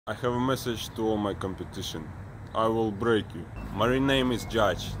I have a message to all my competition. I will break you. My real name is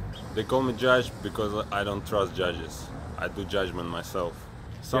Judge. They call me Judge because I don't trust judges. I do judgment myself.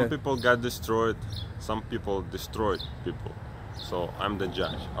 Some people got destroyed, some people destroyed people. So I'm the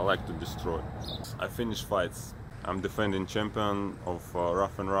judge. I like to destroy. I finish fights. I'm defending champion of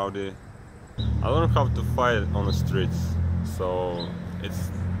Rough and Rowdy. I learned how to fight on the streets. So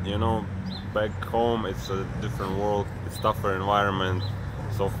it's, you know, back home it's a different world. It's tougher environment.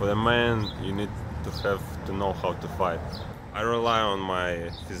 So for the man, you need to have to know how to fight. I rely on my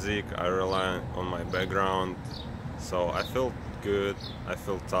physique, I rely on my background. So I feel good, I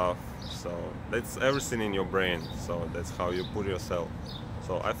feel tough. So that's everything in your brain. So that's how you put yourself.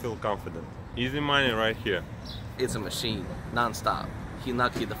 So I feel confident. Easy money right here. It's a machine, non-stop. He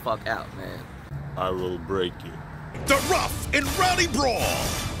knock you the fuck out, man. I will break you. The Rough and Rowdy Brawl.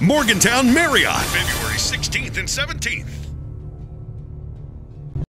 Morgantown, Marriott, February 16th and 17th.